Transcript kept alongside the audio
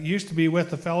used to be with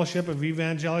the Fellowship of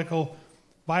Evangelical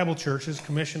Bible Churches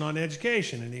Commission on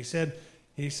Education, and he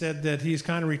said that he's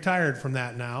kind of retired from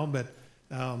that now, but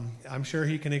I'm sure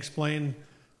he can explain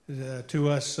to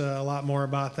us a lot more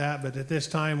about that. But at this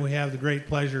time, we have the great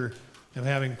pleasure of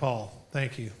having Paul.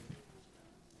 Thank you.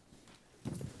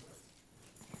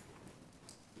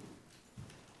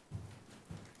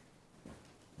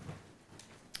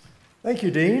 Thank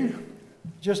you, Dean.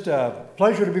 Just a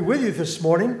pleasure to be with you this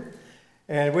morning.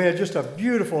 And we had just a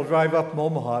beautiful drive up from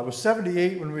Omaha. It was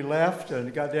 78 when we left, and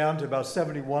it got down to about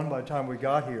 71 by the time we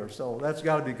got here. So that's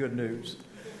got to be good news.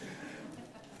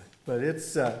 But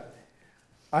it's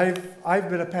I've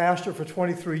been a pastor for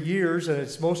 23 years, and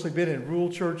it's mostly been in rural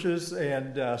churches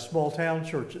and small town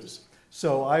churches.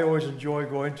 So I always enjoy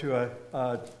going to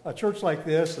a church like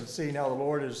this and seeing how the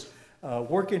Lord is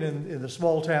working in the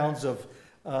small towns of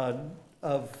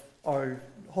our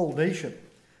whole nation.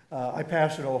 I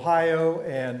pastored in Ohio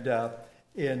and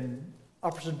in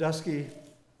Upper Sandusky,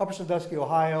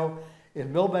 Ohio,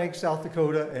 in Millbank, South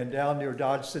Dakota, and down near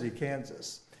Dodge City,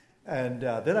 Kansas. And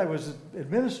then I was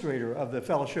administrator of the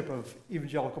Fellowship of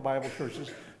Evangelical Bible Churches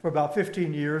for about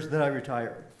 15 years, then I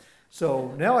retired.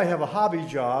 So now I have a hobby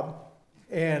job,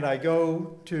 and I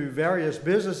go to various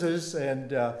businesses and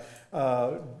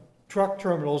truck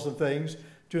terminals and things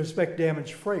to inspect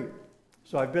damaged freight.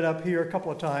 So I've been up here a couple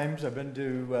of times. I've been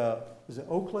to, is it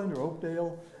Oakland or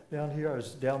Oakdale down here? I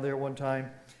was down there one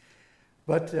time.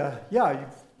 But yeah,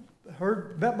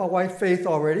 you've met my wife Faith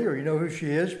already, or you know who she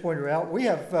is, point her out. We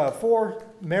have 4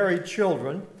 married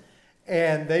children,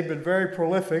 and they've been very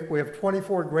prolific. We have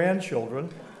 24 grandchildren,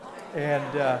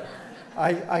 and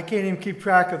I can't even keep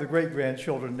track of the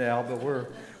great-grandchildren now, but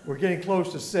we're getting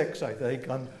close to 6, I think,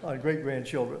 on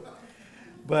great-grandchildren.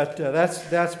 But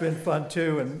that's been fun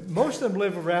too, and most of them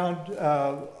live around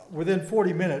within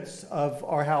 40 minutes of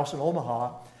our house in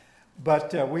Omaha.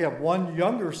 But we have one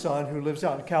younger son who lives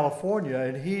out in California,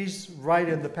 and he's right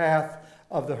in the path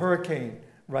of the hurricane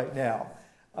right now.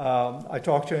 I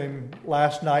talked to him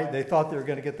last night. They thought they were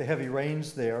going to get the heavy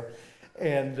rains there,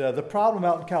 and the problem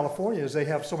out in California is they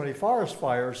have so many forest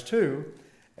fires too,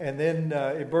 and then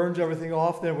it burns everything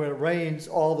off. Then when it rains,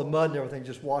 all the mud and everything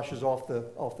just washes off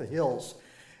the hills.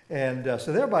 And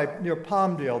so they're near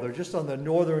Palmdale. They're just on the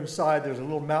northern side. There's a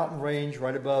little mountain range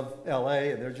right above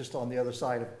L.A., and they're just on the other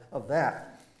side of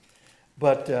that.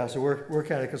 But so we're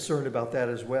kind of concerned about that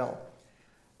as well.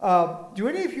 Do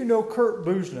any of you know Kurt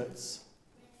Busenitz?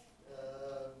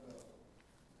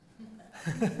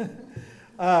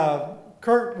 No.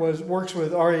 Kurt works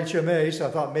with RHMA, so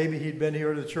I thought maybe he'd been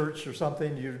here to the church or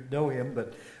something. You'd know him,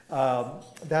 but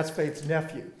that's Faith's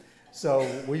nephew. So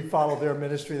we follow their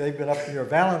ministry. They've been up near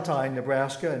Valentine,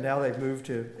 Nebraska, and now they've moved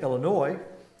to Illinois.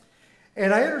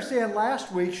 And I understand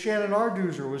last week Shannon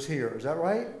Arduzer was here. Is that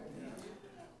right? Yeah.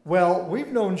 Well, we've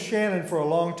known Shannon for a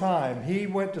long time. He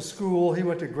went to school. He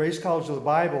went to Grace College of the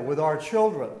Bible with our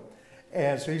children.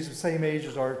 And so he's the same age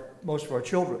as most of our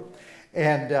children.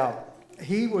 And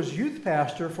he was youth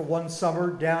pastor for one summer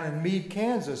down in Meade,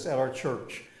 Kansas at our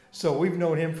church. So we've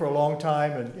known him for a long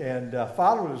time and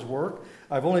followed his work.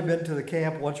 I've only been to the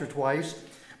camp once or twice,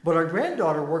 but our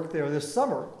granddaughter worked there this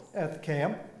summer at the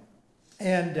camp,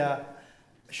 and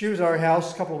she was at our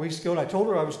house a couple of weeks ago, and I told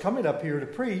her I was coming up here to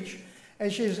preach,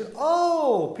 and she said,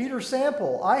 "Oh, Peter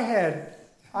Sample, I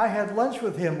had lunch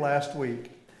with him last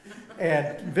week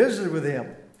and visited with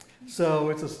him."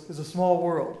 So it's a small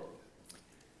world.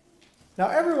 Now,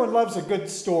 everyone loves a good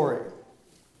story.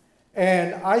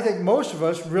 And I think most of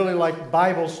us really like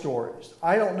Bible stories.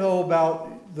 I don't know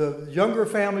about the younger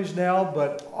families now,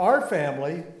 but our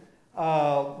family,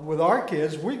 with our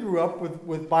kids, we grew up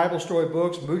with Bible story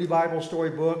books, Moody Bible Story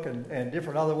Book, and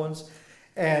different other ones.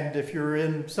 And if you're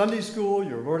in Sunday school,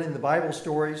 you're learning the Bible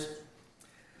stories.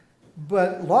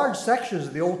 But large sections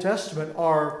of the Old Testament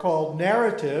are called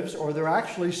narratives, or they're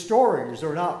actually stories.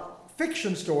 They're not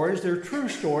fiction stories, they're true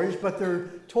stories, but they're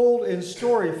told in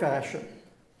story fashion.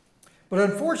 But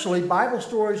unfortunately, Bible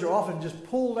stories are often just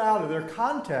pulled out of their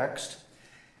context,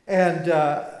 and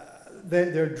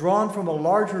they're drawn from a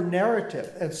larger narrative.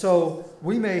 And so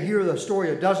we may hear the story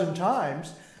a dozen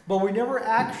times, but we never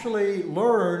actually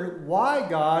learn why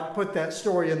God put that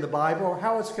story in the Bible or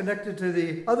how it's connected to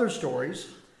the other stories,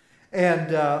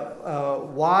 and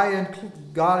why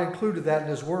God included that in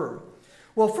His Word.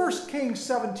 Well, 1 Kings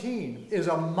 17 is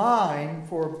a mine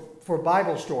for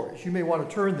Bible stories. You may want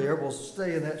to turn there. We'll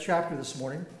stay in that chapter this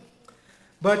morning.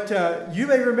 But you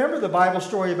may remember the Bible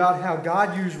story about how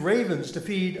God used ravens to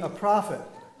feed a prophet.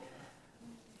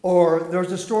 Or there's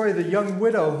the story of the young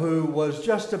widow who was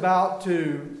just about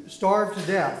to starve to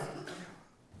death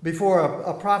before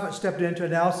a prophet stepped in to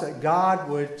announce that God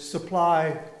would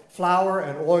supply flour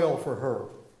and oil for her.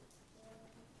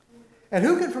 And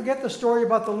who can forget the story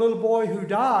about the little boy who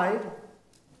died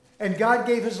and God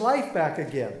gave his life back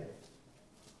again?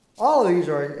 All of these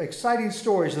are exciting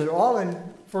stories that are all in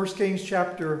 1 Kings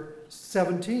chapter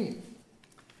 17.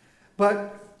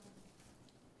 But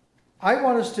I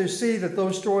want us to see that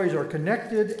those stories are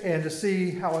connected and to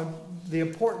see how the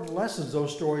important lessons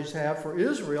those stories have for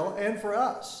Israel and for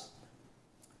us.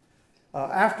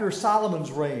 After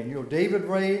Solomon's reign, David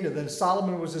reigned, and then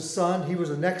Solomon was his son. He was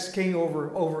the next king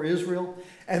over Israel.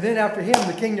 And then after him,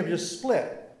 the kingdom just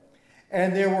split.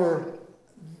 And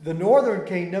the northern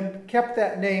kingdom kept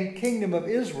that name Kingdom of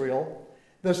Israel.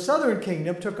 The southern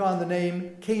kingdom took on the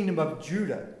name Kingdom of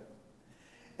Judah.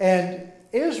 And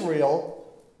Israel,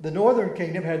 the northern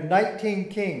kingdom, had 19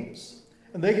 kings.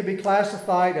 And they could be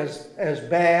classified as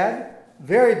bad,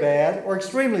 very bad, or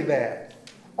extremely bad.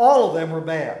 All of them were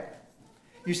bad.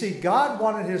 You see, God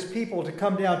wanted his people to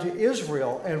come down to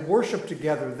Israel and worship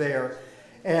together there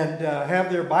and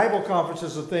have their Bible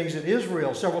conferences and things in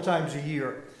Israel several times a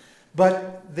year.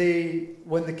 But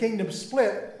when the kingdom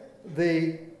split,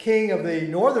 the king of the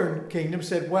northern kingdom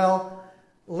said, well,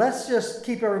 let's just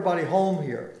keep everybody home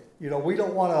here. We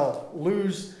don't want to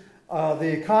lose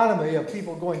the economy of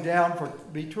people going down to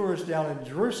be tourists down in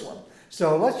Jerusalem.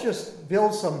 So let's just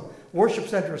build some worship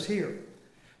centers here.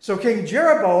 So King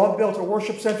Jeroboam built a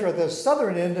worship center at the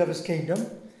southern end of his kingdom,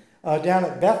 down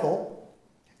at Bethel.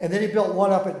 And then he built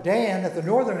one up at Dan at the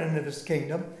northern end of his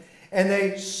kingdom. And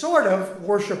they sort of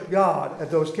worshiped God at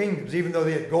those kingdoms, even though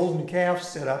they had golden calves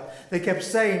set up. They kept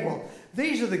saying, well,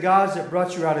 these are the gods that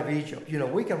brought you out of Egypt.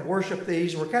 We can worship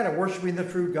these. We're kind of worshiping the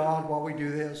true God while we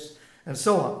do this, and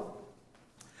so on.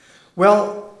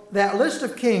 Well, that list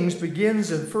of kings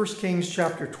begins in 1 Kings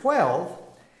chapter 12.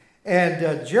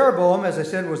 And Jeroboam, as I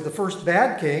said, was the first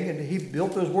bad king, and he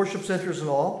built those worship centers and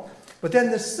all. But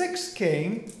then the sixth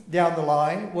king down the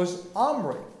line was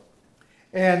Omri.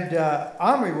 And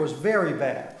Omri was very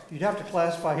bad. You'd have to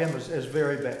classify him as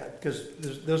very bad, because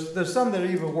there's some that are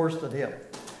even worse than him.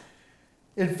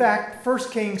 In fact,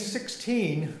 1 Kings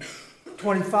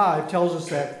 16:25 tells us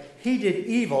that he did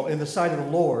evil in the sight of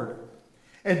the Lord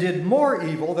and did more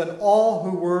evil than all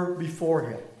who were before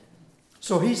him.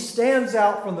 So he stands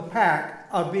out from the pack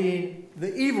of being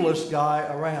the evilest guy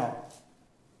around.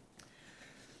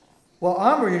 Well,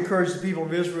 Omri encouraged the people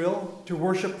of Israel to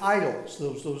worship idols,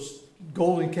 those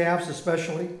golden calves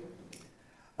especially.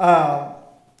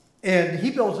 And he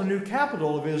built a new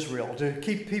capital of Israel to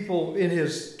keep people in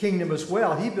his kingdom as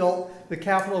well. He built the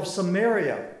capital of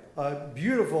Samaria, a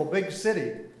beautiful big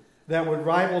city that would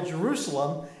rival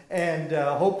Jerusalem and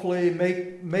hopefully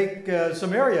make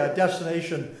Samaria a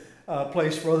destination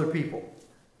place for other people.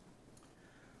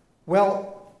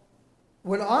 Well,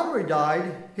 when Omri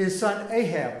died, his son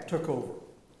Ahab took over.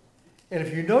 And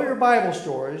if you know your Bible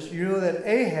stories, you know that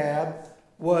Ahab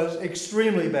was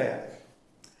extremely bad.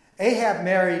 Ahab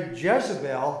married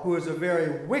Jezebel, who was a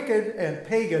very wicked and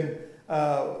pagan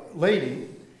lady.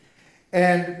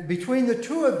 And between the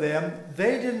two of them,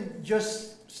 they didn't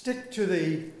just stick to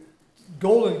the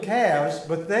golden calves,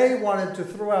 but they wanted to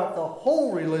throw out the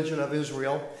whole religion of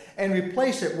Israel and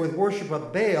replace it with worship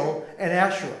of Baal and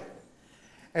Asherah.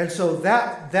 And so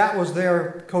that was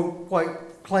their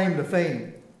quite claim to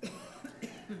fame.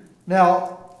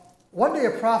 Now, one day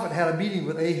a prophet had a meeting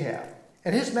with Ahab,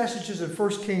 and his message is in 1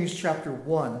 Kings chapter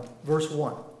 1, verse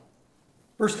 1.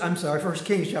 1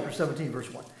 Kings chapter 17,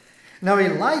 verse 1. Now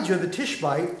Elijah the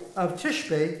Tishbite of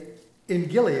Tishbe in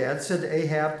Gilead said to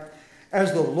Ahab,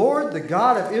 "As the Lord, the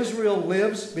God of Israel,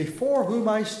 lives, before whom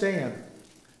I stand,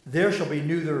 there shall be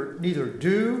neither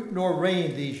dew nor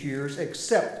rain these years,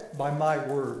 except by my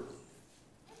word."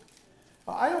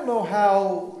 I don't know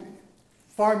how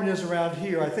farming is around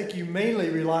here. I think you mainly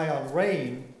rely on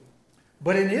rain.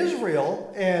 But in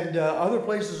Israel and other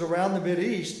places around the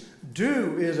Mideast,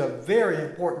 dew is a very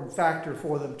important factor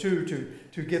for them too,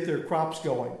 to get their crops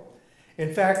going.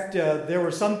 In fact, there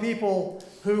were some people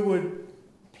who would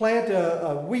plant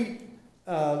a one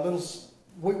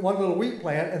little wheat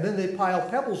plant, and then they'd pile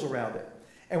pebbles around it.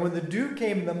 And when the dew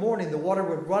came in the morning, the water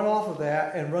would run off of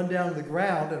that and run down to the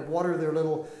ground and water their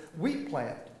little wheat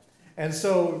plant. And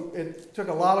so it took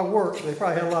a lot of work. They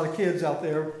probably had a lot of kids out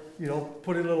there,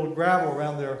 putting a little gravel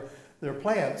around their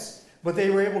plants. But they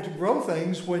were able to grow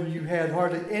things when you had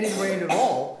hardly any rain at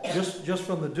all, just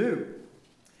from the dew.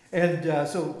 And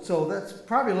so that's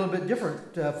probably a little bit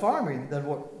different farming than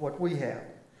what we have.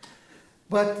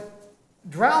 But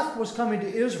drought was coming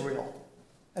to Israel,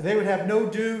 and they would have no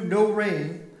dew, no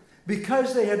rain,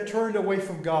 because they had turned away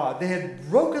from God. They had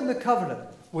broken the covenant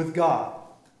with God.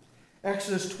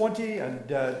 Exodus 20 and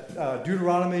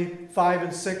Deuteronomy 5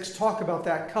 and 6 talk about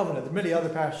that covenant. There are many other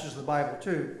passages in the Bible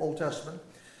too, Old Testament.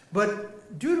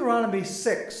 But Deuteronomy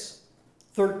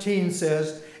 6:13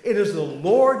 says, "It is the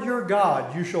Lord your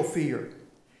God you shall fear.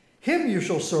 Him you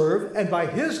shall serve, and by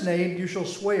his name you shall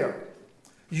swear.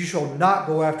 You shall not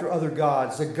go after other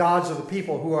gods, the gods of the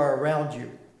people who are around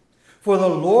you. For the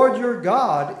Lord your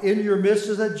God in your midst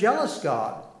is a jealous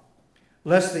God,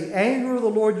 lest the anger of the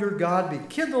Lord your God be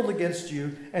kindled against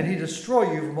you, and he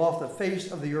destroy you from off the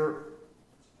face of the earth."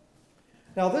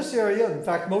 Now this area, in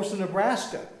fact most of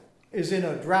Nebraska, is in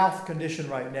a drought condition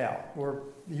right now, where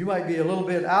you might be a little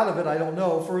bit out of it, I don't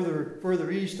know.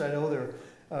 Further east, I know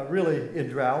they're really in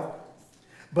drought.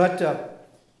 But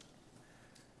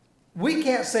we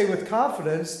can't say with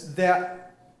confidence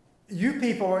that you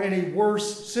people are any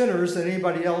worse sinners than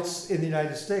anybody else in the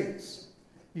United States.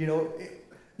 You know,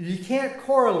 you can't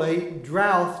correlate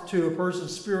drought to a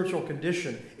person's spiritual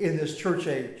condition in this church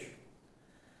age.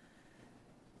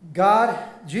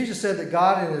 Jesus said that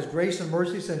God in his grace and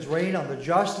mercy sends rain on the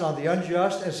just and on the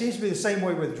unjust, and it seems to be the same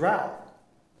way with drought.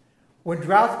 When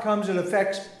drought comes, it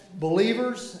affects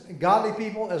believers, godly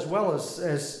people, as well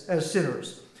as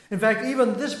sinners. In fact,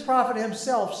 even this prophet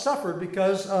himself suffered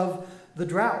because of the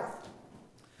drought.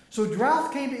 So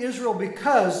drought came to Israel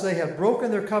because they had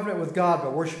broken their covenant with God by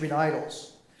worshiping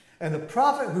idols. And the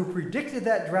prophet who predicted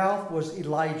that drought was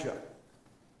Elijah.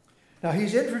 Now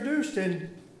he's introduced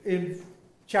in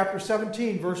chapter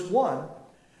 17, verse 1,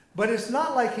 but it's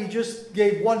not like he just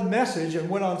gave one message and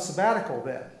went on sabbatical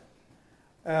then.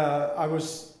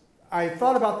 I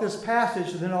thought about this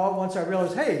passage, and then all at once I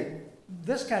realized, hey,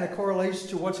 this kind of correlates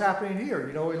to what's happening here.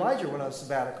 You know, Elijah went on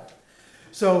sabbatical.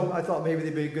 So I thought maybe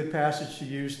it'd be a good passage to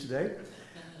use today.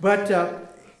 But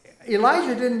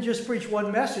Elijah didn't just preach one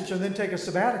message and then take a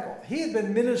sabbatical. He had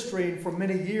been ministering for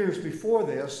many years before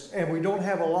this, and we don't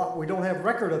have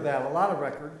record of that, a lot of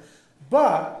record.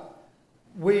 But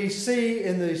we see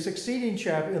in the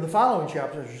following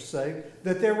chapter, I should say,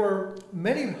 that there were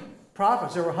many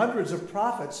prophets. There were hundreds of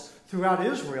prophets throughout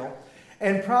Israel,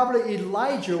 and probably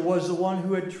Elijah was the one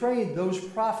who had trained those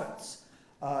prophets,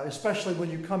 especially when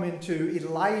you come into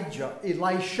Elisha,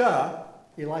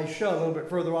 a little bit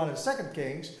further on in 2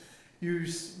 Kings, you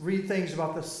read things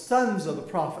about the sons of the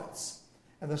prophets.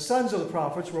 And the sons of the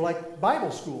prophets were like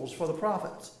Bible schools for the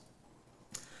prophets.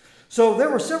 So there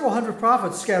were several hundred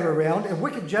prophets scattered around, and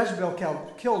wicked Jezebel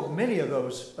killed many of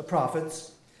those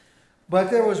prophets.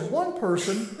 But there was one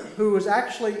person who was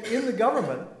actually in the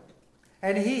government,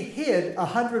 and he hid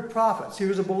 100 prophets. He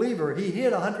was a believer. He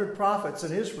hid 100 prophets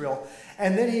in Israel,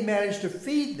 and then he managed to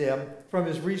feed them from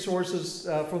his resources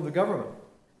from the government.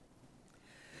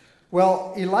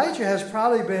 Well, Elijah has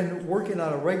probably been working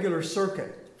on a regular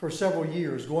circuit for several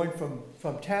years, going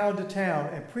from town to town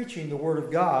and preaching the word of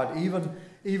God,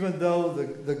 even though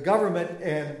the government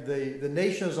and the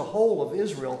nation as a whole of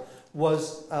Israel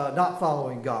was not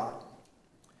following God.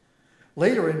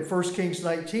 Later in 1 Kings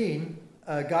 19,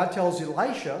 God tells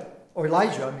Elijah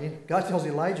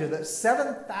that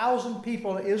 7,000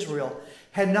 people in Israel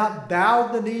had not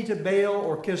bowed the knee to Baal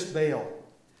or kissed Baal.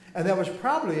 And that was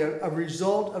probably a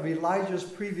result of Elijah's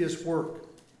previous work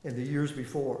in the years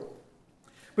before.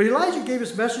 But Elijah gave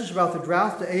his message about the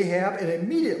drought to Ahab, and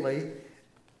immediately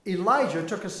Elijah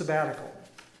took a sabbatical.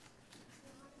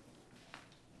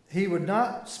 He would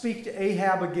not speak to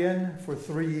Ahab again for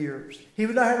 3 years. He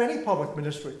would not have any public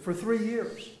ministry for 3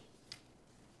 years.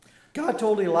 God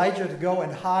told Elijah to go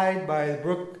and hide by the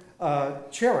brook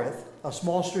Cherith, a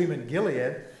small stream in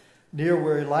Gilead, near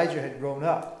where Elijah had grown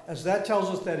up. As that tells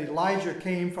us that Elijah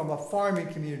came from a farming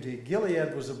community.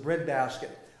 Gilead was a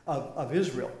breadbasket of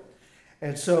Israel.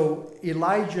 And so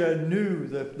Elijah knew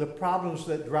the problems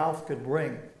that drought could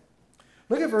bring.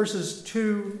 Look at verses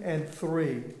 2 and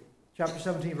 3. Chapter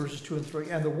 17, verses 2 and 3.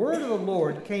 "And the word of the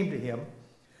Lord came to him,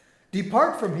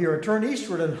 'Depart from here and turn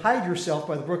eastward and hide yourself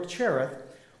by the brook Cherith,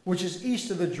 which is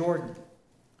east of the Jordan.'"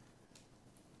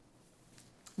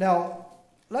 Now,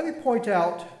 let me point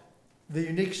out the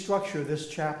unique structure of this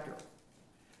chapter.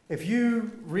 If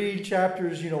you read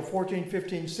chapters, 14,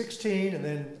 15, 16, and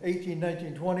then 18,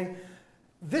 19, 20,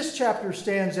 this chapter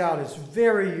stands out. It's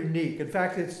very unique. In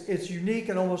fact, it's unique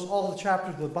in almost all the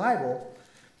chapters of the Bible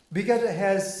because it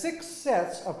has 6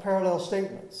 sets of parallel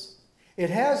statements. It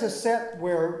has a set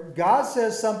where God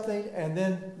says something, and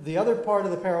then the other part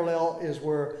of the parallel is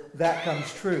where that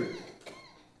comes true.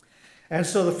 And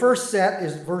so the first set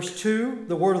is verse 2,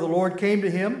 the word of the Lord came to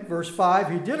him. Verse 5,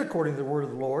 he did according to the word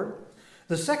of the Lord.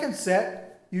 The second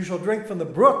set, you shall drink from the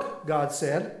brook, God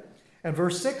said. And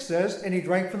verse 6 says, and he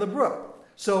drank from the brook.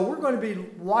 So we're going to be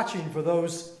watching for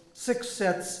those 6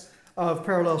 sets of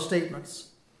parallel statements.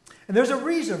 And there's a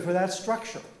reason for that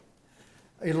structure.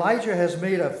 Elijah has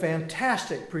made a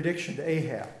fantastic prediction to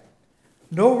Ahab.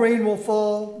 No rain will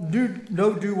fall,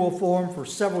 no dew will form for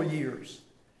several years.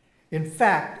 In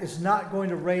fact, it's not going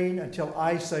to rain until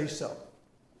I say so.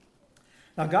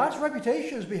 Now, God's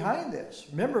reputation is behind this.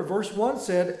 Remember, verse 1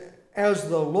 said, as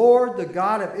the Lord, the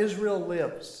God of Israel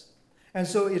lives. And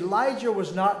so Elijah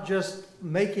was not just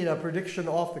making a prediction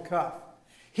off the cuff.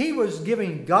 He was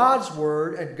giving God's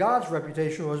word, and God's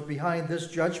reputation was behind this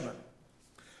judgment.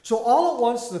 So all at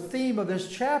once, the theme of this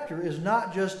chapter is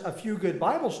not just a few good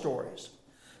Bible stories,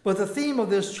 but the theme of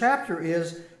this chapter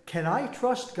is, can I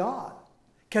trust God?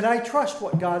 Can I trust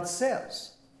what God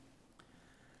says?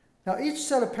 Now, each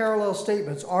set of parallel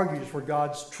statements argues for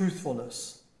God's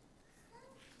truthfulness.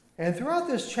 And throughout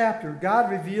this chapter, God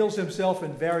reveals himself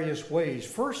in various ways.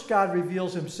 First, God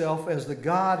reveals himself as the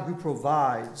God who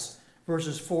provides,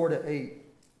 verses 4 to 8.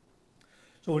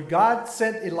 So when God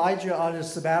sent Elijah on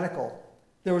his sabbatical,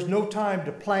 there was no time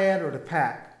to plan or to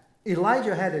pack.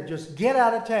 Elijah had to just get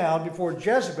out of town before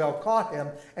Jezebel caught him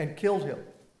and killed him.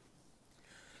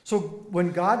 So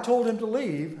when God told him to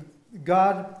leave,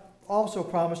 God also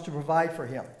promised to provide for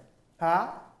him.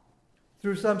 How?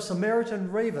 Through some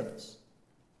Samaritan ravens.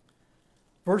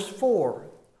 Verse 4,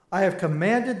 I have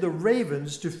commanded the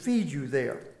ravens to feed you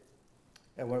there.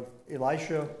 And when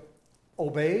Elisha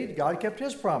obeyed, God kept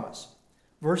his promise.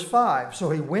 Verse 5, so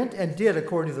he went and did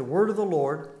according to the word of the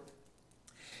Lord.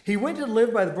 He went and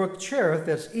lived by the brook Cherith,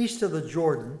 that's east of the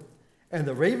Jordan, and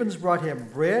the ravens brought him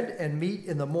bread and meat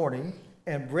in the morning,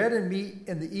 and bread and meat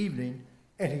in the evening,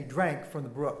 and he drank from the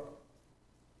brook.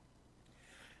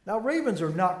 Now, ravens are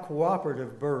not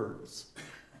cooperative birds.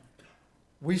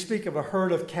 We speak of a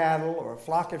herd of cattle or a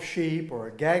flock of sheep or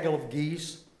a gaggle of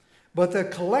geese, but the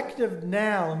collective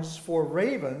nouns for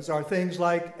ravens are things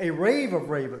like a rave of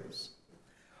ravens,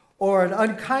 or an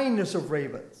unkindness of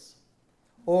ravens,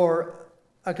 or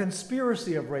a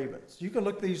conspiracy of ravens. You can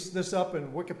look this up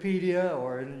in Wikipedia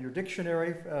or in your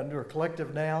dictionary under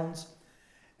collective nouns,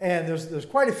 and there's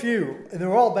quite a few, and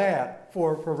they're all bad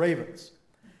for ravens.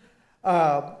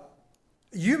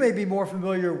 You may be more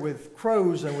familiar with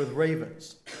crows than with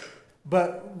ravens,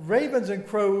 but ravens and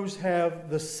crows have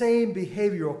the same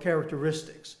behavioral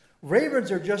characteristics.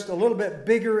 Ravens are just a little bit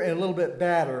bigger and a little bit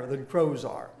badder than crows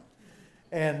are.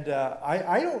 And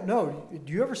I don't know,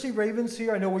 do you ever see ravens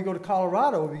here? I know we go to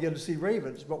Colorado, we begin to see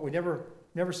ravens, but we never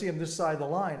see them this side of the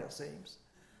line, it seems.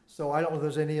 So I don't know if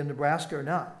there's any in Nebraska or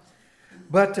not.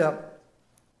 But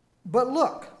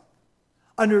look,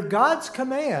 under God's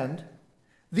command,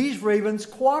 these ravens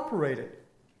cooperated.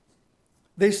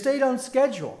 They stayed on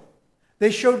schedule.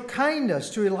 They showed kindness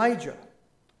to Elijah.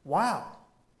 Wow.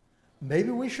 Maybe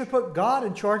we should put God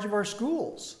in charge of our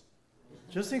schools.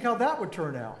 Just think how that would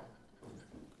turn out.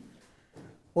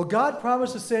 Well, God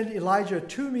promised to send Elijah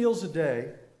 2 meals a day,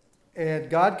 and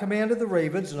God commanded the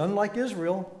ravens, and unlike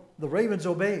Israel, the ravens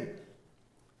obeyed.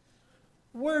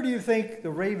 Where do you think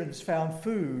the ravens found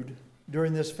food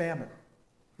during this famine?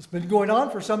 It's been going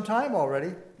on for some time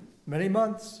already, many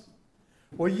months.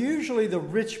 Well, usually the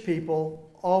rich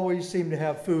people always seem to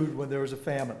have food when there is a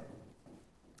famine.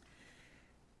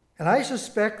 And I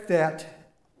suspect that,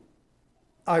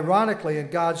 ironically, in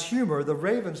God's humor, the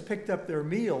ravens picked up their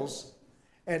meals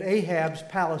at Ahab's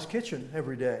palace kitchen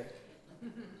every day.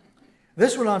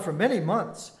 This went on for many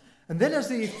months. And then as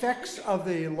the effects of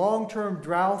the long-term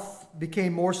drought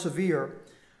became more severe,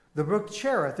 the brook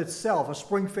Cherith itself, a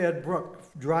spring-fed brook,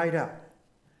 dried up.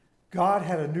 God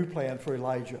had a new plan for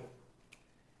Elijah.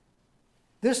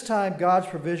 This time, God's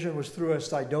provision was through a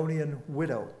Sidonian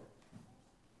widow.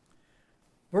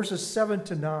 Verses 7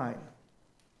 to 9.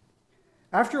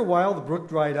 After a while, the brook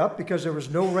dried up because there was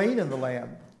no rain in the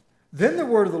land. Then the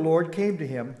word of the Lord came to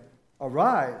him,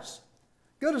 Arise,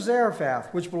 go to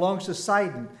Zarephath, which belongs to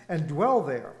Sidon, and dwell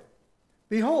there.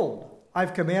 Behold,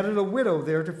 I've commanded a widow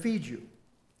there to feed you.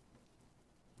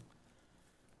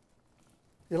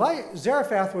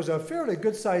 Zarephath was a fairly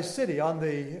good-sized city on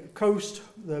the coast,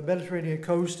 the Mediterranean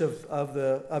coast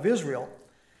of Israel.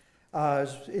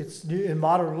 It's in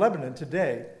modern Lebanon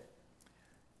today.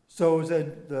 So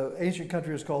the ancient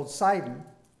country was called Sidon.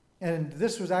 And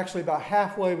this was actually about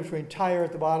halfway between Tyre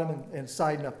at the bottom and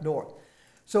Sidon up north.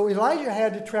 So Elijah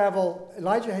had to travel,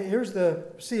 here's the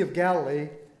Sea of Galilee.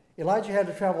 Elijah had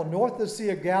to travel north of the Sea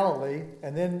of Galilee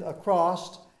and then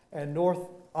across and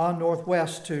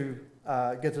northwest to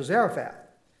get to Zarephath.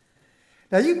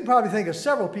 Now you can probably think of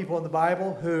several people in the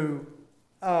Bible who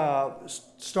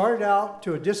started out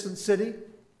to a distant city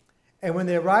And when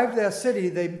they arrived at that city,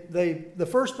 the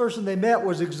first person they met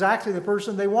was exactly the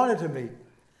person they wanted to meet.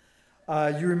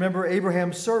 You remember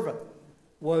Abraham's servant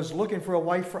was looking for a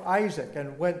wife for Isaac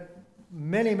and went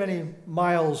many, many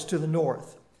miles to the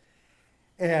north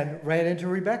and ran into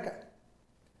Rebekah.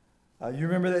 You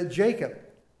remember that Jacob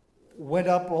went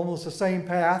up almost the same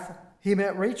path. He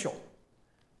met Rachel.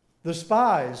 The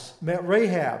spies met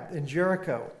Rahab in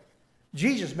Jericho.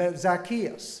 Jesus met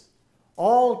Zacchaeus.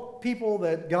 All people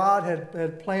that God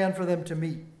had planned for them to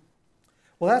meet.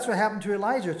 Well, that's what happened to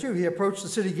Elijah too. He approached the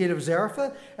city gate of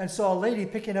Zarephath and saw a lady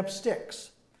picking up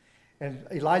sticks. And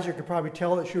Elijah could probably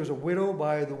tell that she was a widow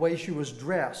by the way she was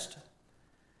dressed,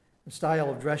 the style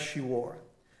of dress she wore.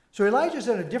 So Elijah's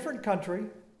in a different country.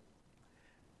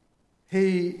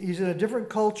 He's in a different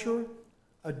culture,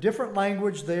 a different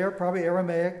language there, probably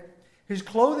Aramaic. His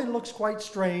clothing looks quite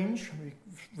strange. We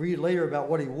read later about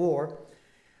what he wore.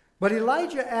 But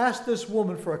Elijah asked this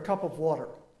woman for a cup of water.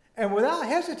 And without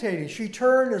hesitating, she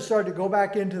turned and started to go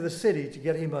back into the city to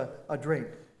get him a drink.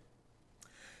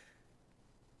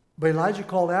 But Elijah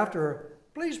called after her,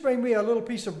 "Please bring me a little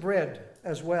piece of bread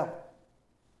as well."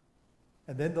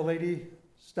 And then the lady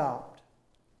stopped.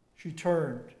 She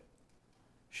turned.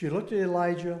 She looked at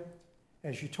Elijah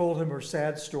and she told him her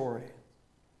sad story.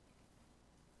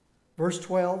 Verse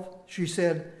 12, she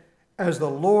said, "As the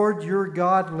Lord your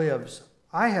God lives,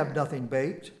 I have nothing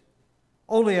baked,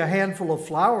 only a handful of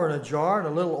flour in a jar and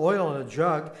a little oil in a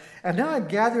jug. And now I'm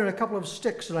gathering a couple of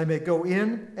sticks that I may go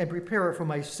in and prepare it for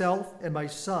myself and my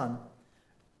son,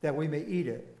 that we may eat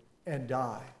it and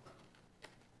die."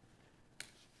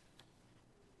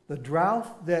 The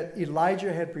drought that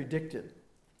Elijah had predicted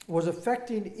was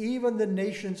affecting even the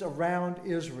nations around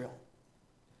Israel.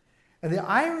 And the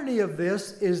irony of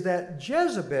this is that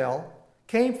Jezebel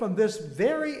came from this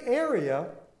very area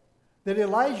that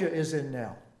Elijah is in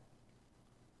now.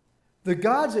 The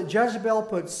gods that Jezebel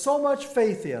put so much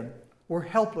faith in were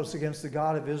helpless against the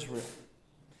God of Israel.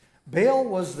 Baal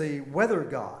was the weather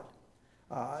god.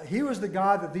 He was the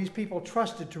god that these people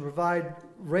trusted to provide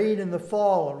rain in the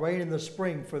fall and rain in the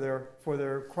spring for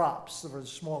their crops, for the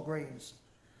small grains.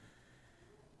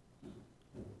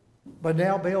 But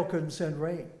now Baal couldn't send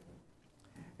rain.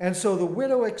 And so the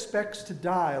widow expects to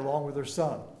die along with her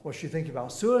son. Was she thinking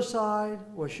about suicide?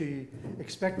 Was she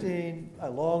expecting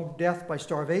a long death by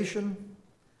starvation?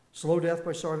 Slow death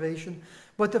by starvation?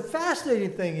 But the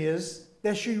fascinating thing is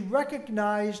that she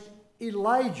recognized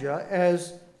Elijah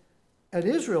as an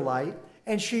Israelite,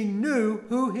 and she knew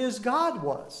who his God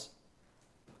was.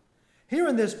 Here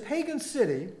in this pagan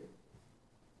city,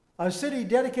 a city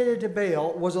dedicated to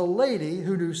Baal, was a lady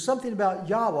who knew something about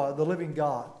Yahweh, the living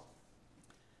God.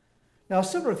 Now, a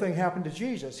similar thing happened to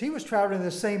Jesus. He was traveling in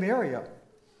the same area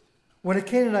when a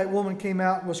Canaanite woman came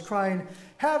out and was crying,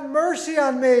 "Have mercy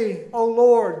on me, O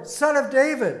Lord, Son of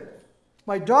David.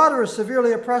 My daughter is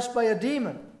severely oppressed by a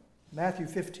demon." Matthew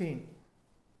 15.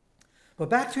 But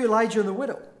back to Elijah and the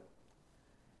widow.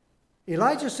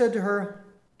 Elijah said to her,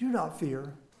 "Do not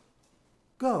fear.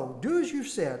 Go, do as you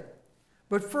said.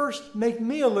 But first make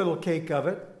me a little cake of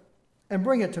it and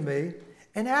bring it to me.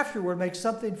 And afterward make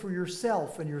something for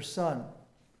yourself and your son.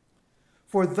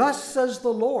 For thus says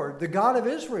the Lord, the God of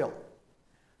Israel,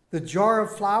 the jar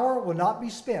of flour will not be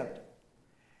spent,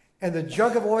 and the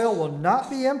jug of oil will not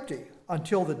be empty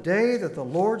until the day that the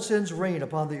Lord sends rain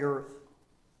upon the earth."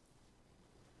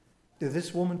 Did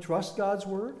this woman trust God's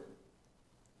word?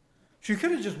 She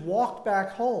could have just walked back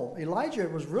home. Elijah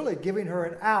was really giving her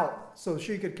an out so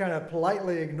she could kind of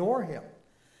politely ignore him.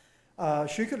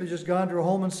 She could have just gone to her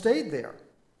home and stayed there.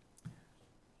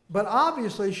 But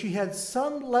obviously she had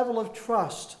some level of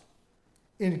trust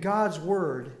in God's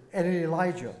word and in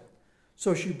Elijah.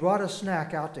 So she brought a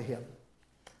snack out to him.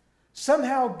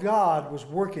 Somehow God was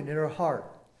working in her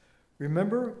heart.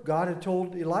 Remember, God had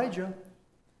told Elijah,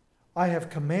 "I have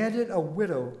commanded a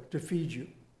widow to feed you."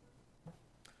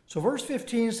 So verse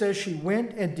 15 says she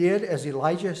went and did as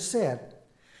Elijah said.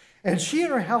 And she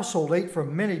and her household ate for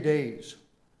many days.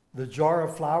 The jar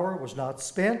of flour was not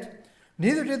spent,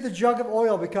 neither did the jug of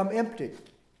oil become empty,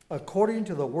 according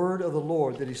to the word of the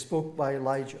Lord that he spoke by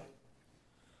Elijah.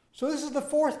 So this is the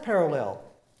fourth parallel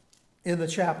in the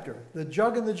chapter, the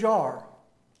jug and the jar,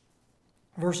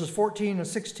 verses 14 and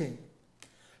 16.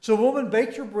 So the woman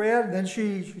baked her bread, and then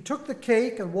she took the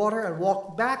cake and water and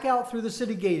walked back out through the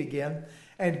city gate again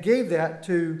and gave that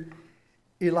to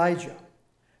Elijah.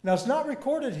 Now it's not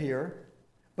recorded here,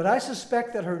 but I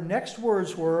suspect that her next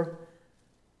words were,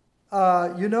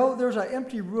 there's an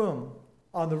empty room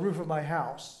on the roof of my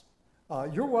house.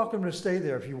 You're welcome to stay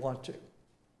there if you want to.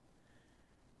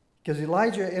 Because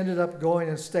Elijah ended up going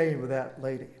and staying with that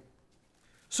lady.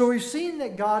 So we've seen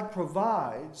that God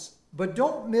provides, but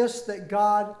don't miss that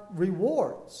God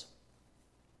rewards.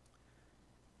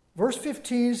 Verse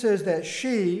 15 says that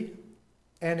she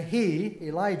and he,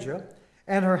 Elijah,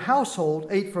 and her household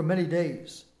ate for many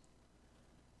days.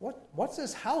 What's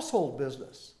this household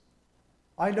business?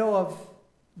 I know of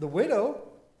the widow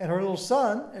and her little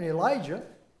son and Elijah,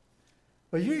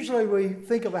 but usually we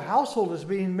think of a household as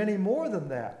being many more than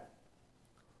that.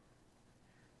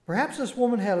 Perhaps this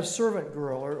woman had a servant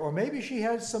girl, or maybe she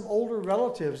had some older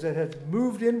relatives that had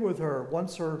moved in with her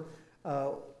once her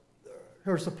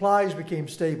supplies became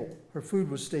stable, her food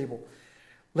was stable.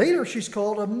 Later, she's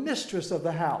called a mistress of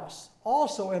the house,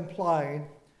 also implying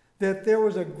that there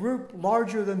was a group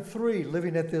larger than 3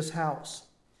 living at this house.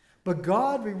 But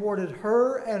God rewarded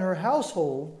her and her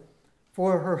household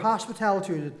for her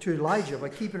hospitality to Elijah by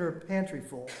keeping her pantry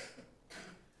full.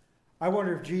 I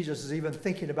wonder if Jesus is even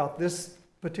thinking about this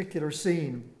particular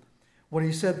scene when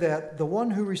he said that the one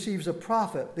who receives a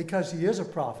prophet, because he is a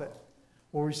prophet,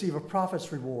 will receive a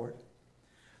prophet's reward.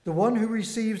 The one who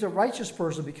receives a righteous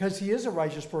person, because he is a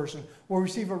righteous person, will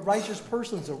receive a righteous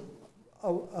person's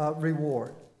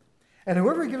reward. And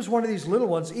whoever gives one of these little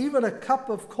ones even a cup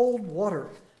of cold water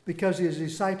because he is a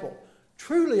disciple,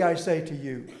 truly I say to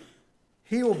you,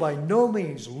 he will by no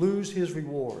means lose his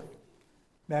reward.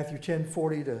 Matthew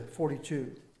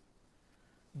 10:40-42.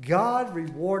 God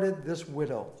rewarded this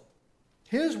widow.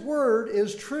 His word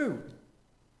is true.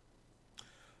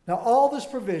 Now all this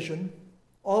provision,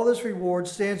 all this reward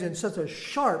stands in such a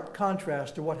sharp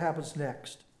contrast to what happens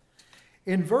next.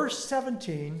 In verse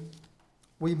 17,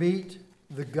 we meet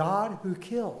the God who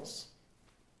kills.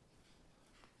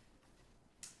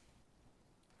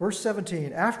 Verse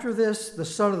 17, after this, the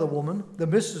son of the woman, the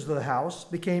mistress of the house,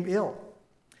 became ill.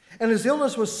 And his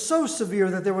illness was so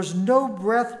severe that there was no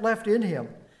breath left in him.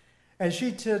 And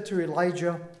she said to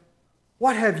Elijah,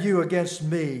 "What have you against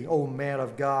me, O man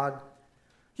of God?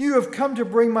 You have come to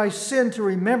bring my sin to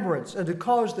remembrance and to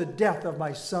cause the death of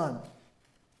my son."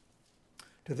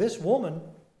 To this woman,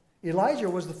 Elijah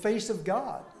was the face of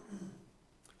God.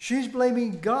 She's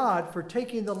blaming God for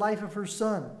taking the life of her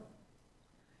son.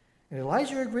 And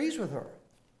Elijah agrees with her.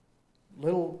 A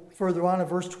little further on in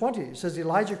verse 20, it says,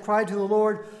 Elijah cried to the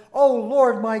Lord, "O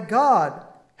Lord my God,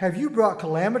 have you brought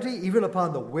calamity even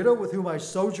upon the widow with whom I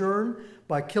sojourn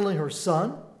by killing her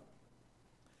son?"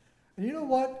 And you know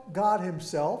what? God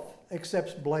himself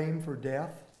accepts blame for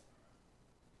death.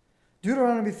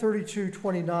 Deuteronomy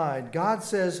 32:29, God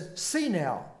says, "See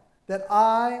now that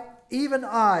I, even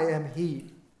I, am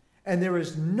he, and there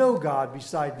is no God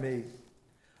beside me.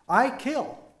 I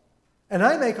kill, and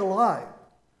I make alive.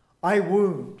 I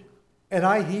wound, and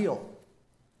I heal.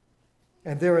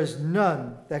 And there is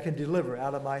none that can deliver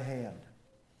out of my hand."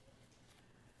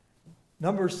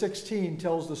 Numbers 16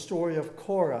 tells the story of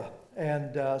Korah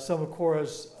and some of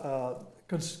Korah's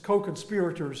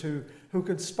co-conspirators who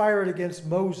conspired against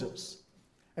Moses.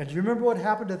 And do you remember what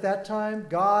happened at that time?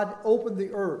 God opened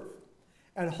the earth,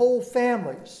 and whole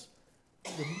families,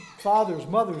 the fathers,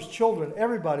 mothers, children,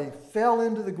 everybody fell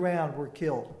into the ground, were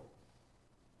killed.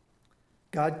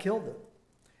 God killed them.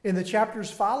 In the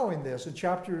chapters following this, in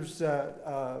chapters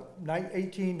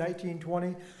 18, 19,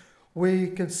 20, we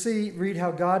can read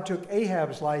how God took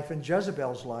Ahab's life and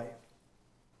Jezebel's life.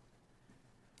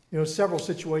 You know, several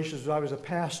situations when I was a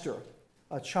pastor,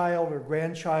 a child or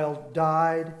grandchild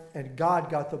died and God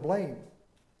got the blame.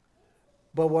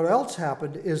 But what else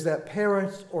happened is that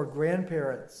parents or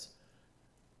grandparents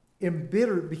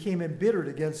became embittered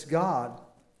against God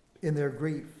in their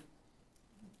grief.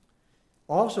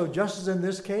 Also, just as in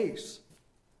this case,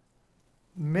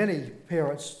 many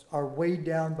parents are weighed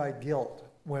down by guilt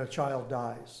when a child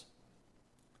dies.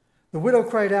 The widow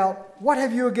cried out, "What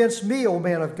have you against me, O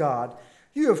man of God?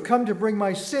 You have come to bring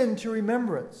my sin to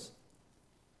remembrance."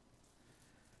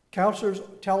 Counselors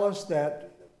tell us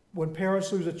that when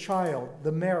parents lose a child,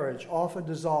 the marriage often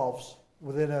dissolves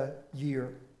within a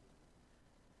year.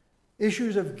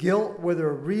 Issues of guilt,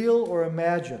 whether real or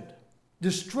imagined,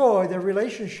 destroy their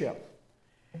relationship.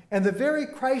 And the very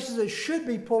crisis that should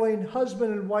be pulling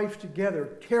husband and wife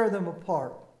together tear them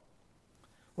apart.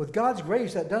 With God's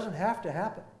grace, that doesn't have to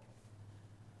happen.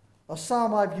 A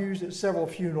psalm I've used at several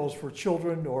funerals for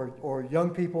children or young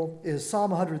people is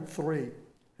Psalm 103.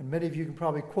 And many of you can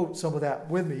probably quote some of that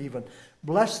with me even.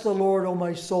 "Bless the Lord, O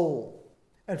my soul,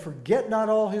 and forget not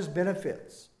all his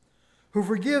benefits, who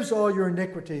forgives all your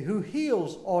iniquity, who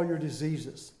heals all your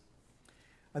diseases."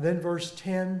 And then verse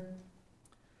 10,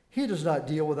 "He does not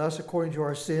deal with us according to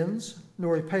our sins,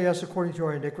 nor repay us according to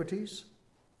our iniquities."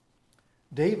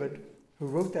 David, who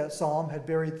wrote that psalm, had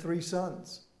buried 3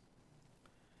 sons.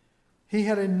 He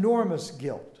had enormous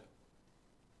guilt.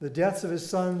 The deaths of his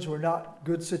sons were not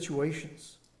good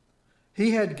situations.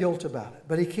 He had guilt about it,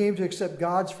 but he came to accept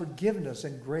God's forgiveness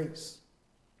and grace.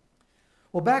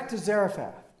 Well, back to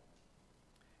Zarephath.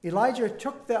 Elijah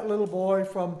took that little boy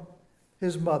from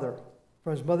his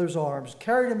mother's arms,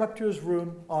 carried him up to his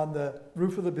room on the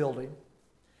roof of the building,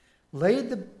 laid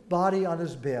the body on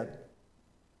his bed.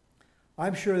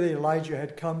 I'm sure that Elijah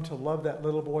had come to love that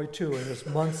little boy too in his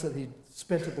months that he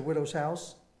spent at the widow's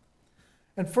house.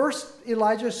 And first,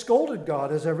 Elijah scolded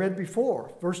God, as I read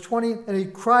before. Verse 20, and he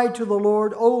cried to the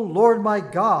Lord, O Lord my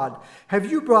God,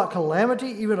 have you brought calamity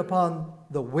even upon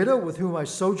the widow with whom I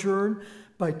sojourn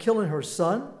by killing her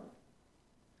son?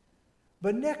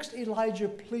 But next, Elijah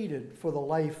pleaded for the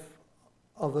life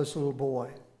of this little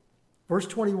boy. Verse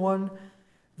 21,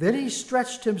 then he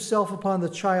stretched himself upon the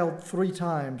child 3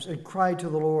 times and cried to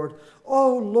the Lord,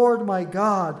 O Lord my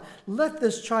God, let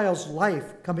this child's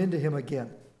life come into him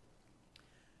again.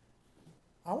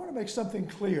 I want to make something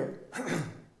clear.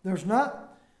 There's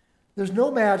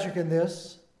no magic in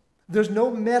this. There's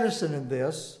no medicine in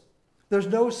this. There's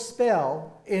no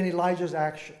spell in Elijah's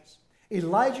actions.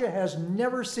 Elijah has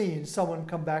never seen someone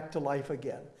come back to life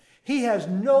again. He has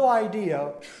no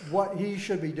idea what he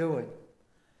should be doing,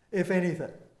 if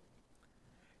anything.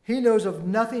 He knows of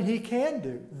nothing he can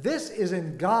do. This is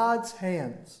in God's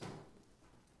hands.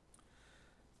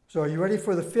 So are you ready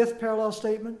for the 5th parallel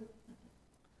statement?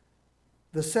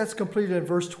 The set's completed in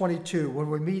verse 22 when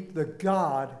we meet the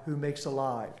God who makes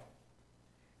alive.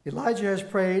 Elijah has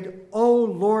prayed, O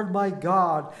Lord my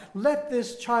God, let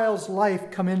this child's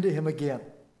life come into him again.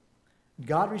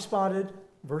 God responded,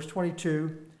 verse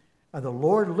 22, and the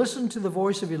Lord listened to the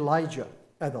voice of Elijah,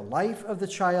 and the life of the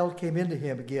child came into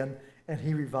him again, and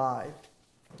he revived.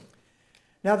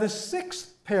 Now the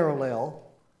 6th parallel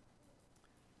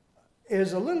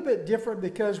is a little bit different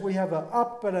because we have an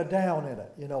up and a down in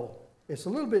it, It's a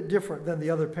little bit different than the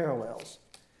other parallels.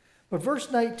 But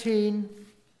verse 19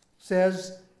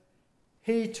 says,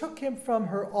 he took him from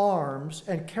her arms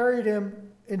and carried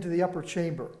him into the upper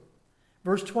chamber.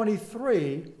 Verse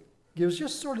 23 gives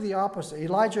just sort of the opposite.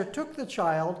 Elijah took the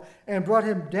child and brought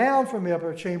him down from the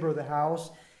upper chamber of the house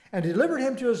and delivered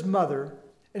him to his mother.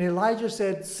 And Elijah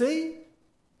said, see,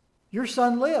 your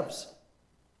son lives.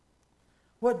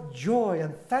 What joy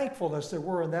and thankfulness there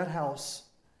were in that house.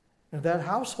 In that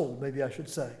household, maybe I should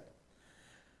say.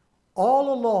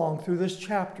 All along through this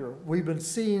chapter, we've been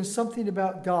seeing something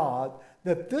about God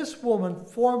that this woman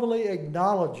formally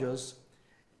acknowledges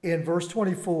in verse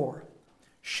 24.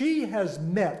 She has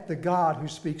met the God who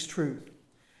speaks truth.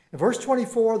 In verse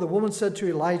 24, the woman said to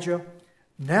Elijah,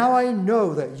 now I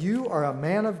know that you are a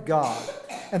man of God,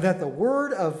 and that the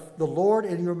word of the Lord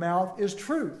in your mouth is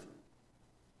truth.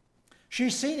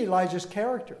 She's seen Elijah's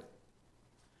character.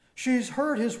 She's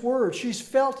heard his word. She's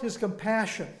felt his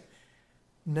compassion.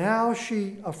 Now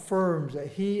she affirms that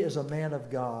he is a man of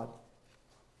God.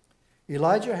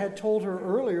 Elijah had told her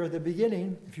earlier at the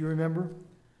beginning, if you remember,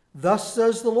 thus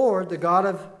says the Lord, the God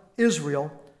of Israel,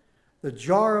 the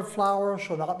jar of flour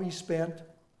shall not be spent,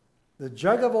 the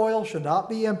jug of oil shall not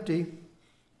be empty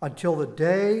until the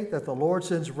day that the Lord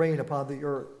sends rain upon the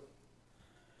earth.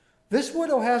 This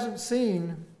widow hasn't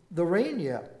seen the rain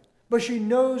yet, but she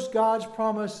knows God's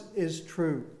promise is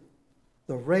true.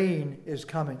 The rain is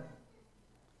coming.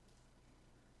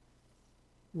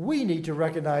 We need to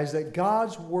recognize that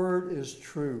God's word is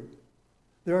true.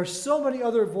 There are so many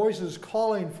other voices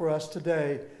calling for us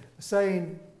today,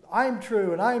 saying, I'm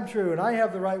true, and I'm true, and I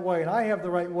have the right way, and I have the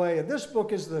right way, and this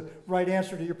book is the right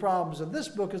answer to your problems, and this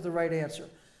book is the right answer.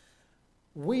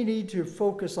 We need to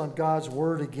focus on God's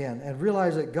word again and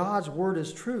realize that God's word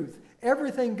is truth.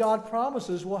 Everything God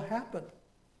promises will happen.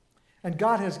 And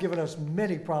God has given us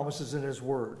many promises in his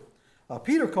word.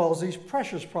 Peter calls these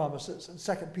precious promises in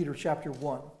 2 Peter chapter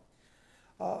 1.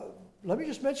 Let me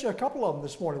just mention a couple of them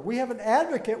this morning. We have an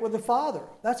advocate with the Father.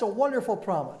 That's a wonderful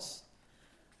promise.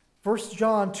 1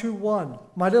 John 2:1.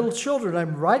 My little children,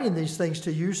 I'm writing these things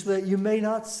to you so that you may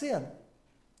not sin.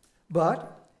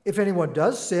 But if anyone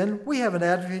does sin, we have an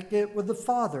advocate with the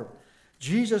Father,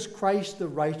 Jesus Christ the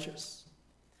righteous.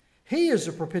 He is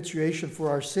a propitiation for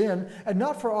our sin, and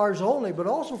not for ours only, but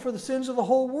also for the sins of the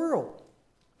whole world.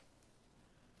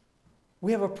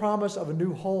 We have a promise of a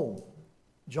new home.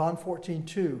 John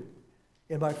 14:2.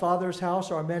 In my Father's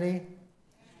house are many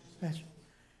mansions.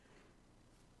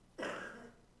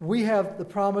 We have the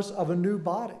promise of a new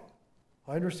body.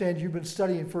 I understand you've been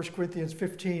studying 1 Corinthians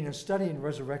 15 and studying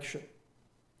resurrection.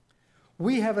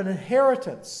 We have an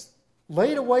inheritance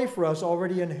laid away for us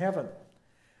already in heaven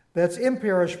that's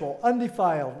imperishable,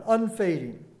 undefiled,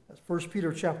 unfading. That's 1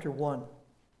 Peter chapter 1.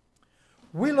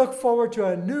 We look forward to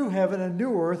a new heaven and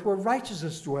new earth where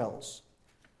righteousness dwells.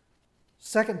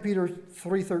 2 Peter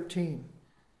 3:13.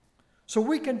 So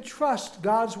we can trust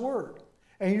God's word.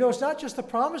 And it's not just the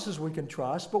promises we can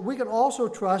trust, but we can also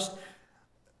trust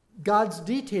God's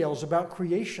details about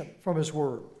creation from his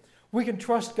word. We can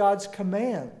trust God's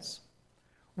commands.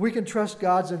 We can trust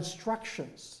God's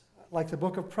instructions, like the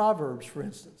book of Proverbs, for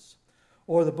instance,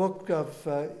 or the book of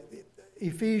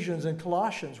Ephesians and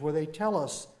Colossians, where they tell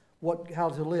us how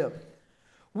to live.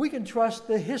 We can trust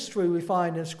the history we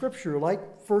find in Scripture, like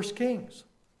 1 Kings.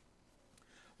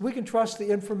 We can trust the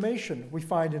information we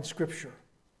find in Scripture.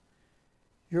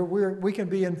 We can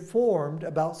be informed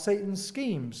about Satan's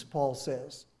schemes, Paul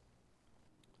says.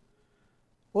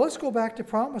 Well, let's go back to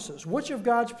promises. Which of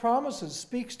God's promises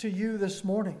speaks to you this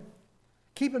morning?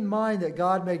 Keep in mind that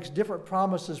God makes different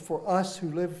promises for us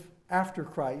who live after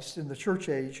Christ in the church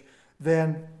age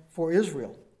than for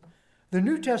Israel. The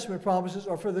New Testament promises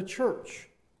are for the church.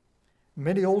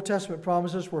 Many Old Testament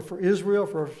promises were for Israel,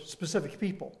 for specific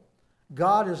people.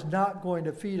 God is not going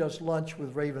to feed us lunch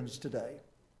with ravens today.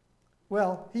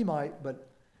 Well, he might, but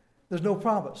there's no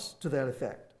promise to that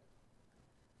effect.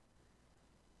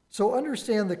 So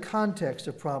understand the context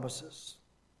of promises.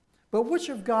 But which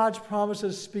of God's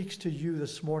promises speaks to you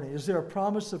this morning? Is there a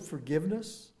promise of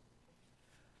forgiveness?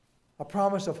 A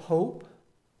promise of hope?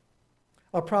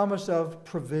 A promise of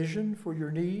provision for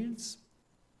your needs?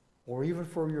 Or even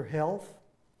for your health?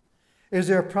 Is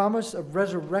there a promise of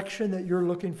resurrection that you're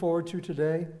looking forward to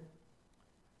today?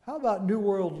 How about New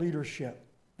World leadership?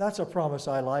 That's a promise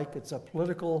I like. It's a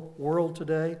political world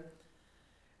today.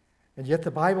 And yet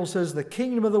the Bible says the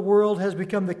kingdom of the world has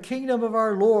become the kingdom of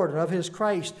our Lord and of his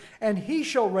Christ, and he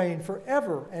shall reign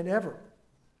forever and ever.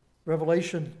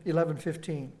 Revelation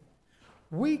 11:15.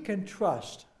 We can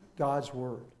trust God's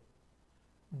word.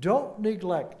 Don't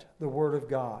neglect the word of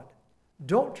God.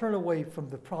 Don't turn away from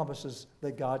the promises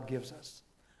that God gives us.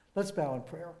 Let's bow in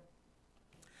prayer.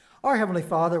 Our Heavenly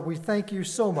Father, we thank you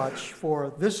so much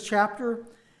for this chapter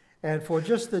and for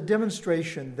just the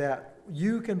demonstration that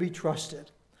you can be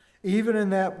trusted. Even in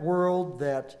that world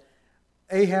that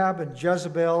Ahab and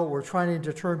Jezebel were trying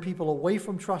to turn people away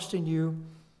from trusting you,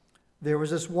 there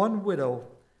was this one widow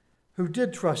who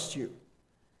did trust you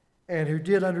and who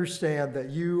did understand that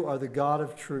you are the God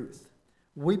of truth.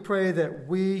 We pray that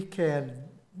we can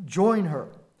join her,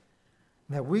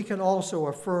 that we can also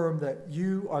affirm that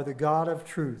you are the God of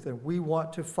truth, and we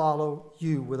want to follow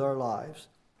you with our lives.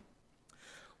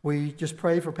 We just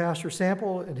pray for Pastor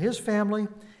Sample and his family,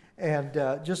 and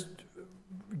just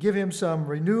give him some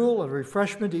renewal and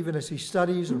refreshment even as he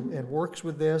studies and works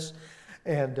with this,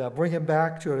 and bring him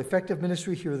back to an effective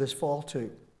ministry here this fall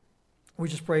too. We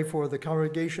just pray for the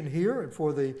congregation here and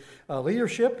for the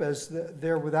leadership as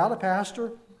they're without a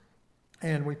pastor,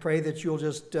 and we pray that you'll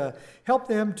just help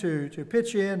them to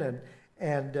pitch in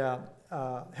and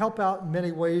help out in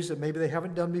many ways that maybe they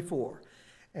haven't done before,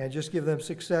 and just give them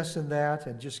success in that,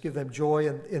 and just give them joy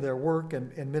in their work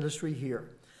and ministry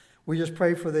here. We just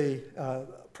pray for the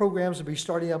programs to be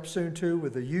starting up soon too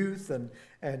with the youth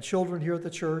and children here at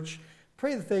the church.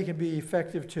 Pray that they can be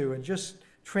effective too, and just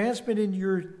transmitting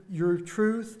your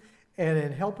truth and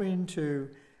in helping to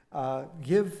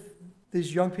give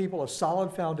these young people a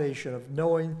solid foundation of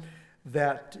knowing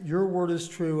that your word is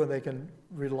true and they can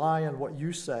rely on what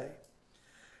you say.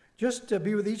 Just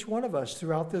be with each one of us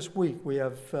throughout this week. We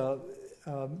have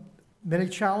many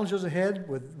challenges ahead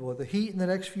with the heat in the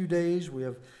next few days. We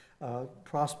have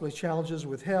possibly challenges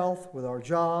with health, with our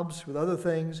jobs, with other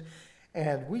things.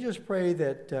 And we just pray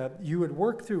that you would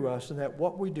work through us and that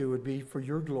what we do would be for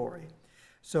your glory.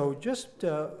 So just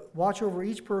watch over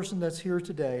each person that's here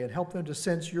today and help them to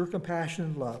sense your compassion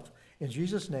and love. In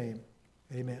Jesus' name,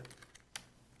 amen.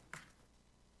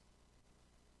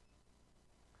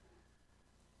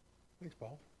 Thanks,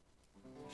 Paul.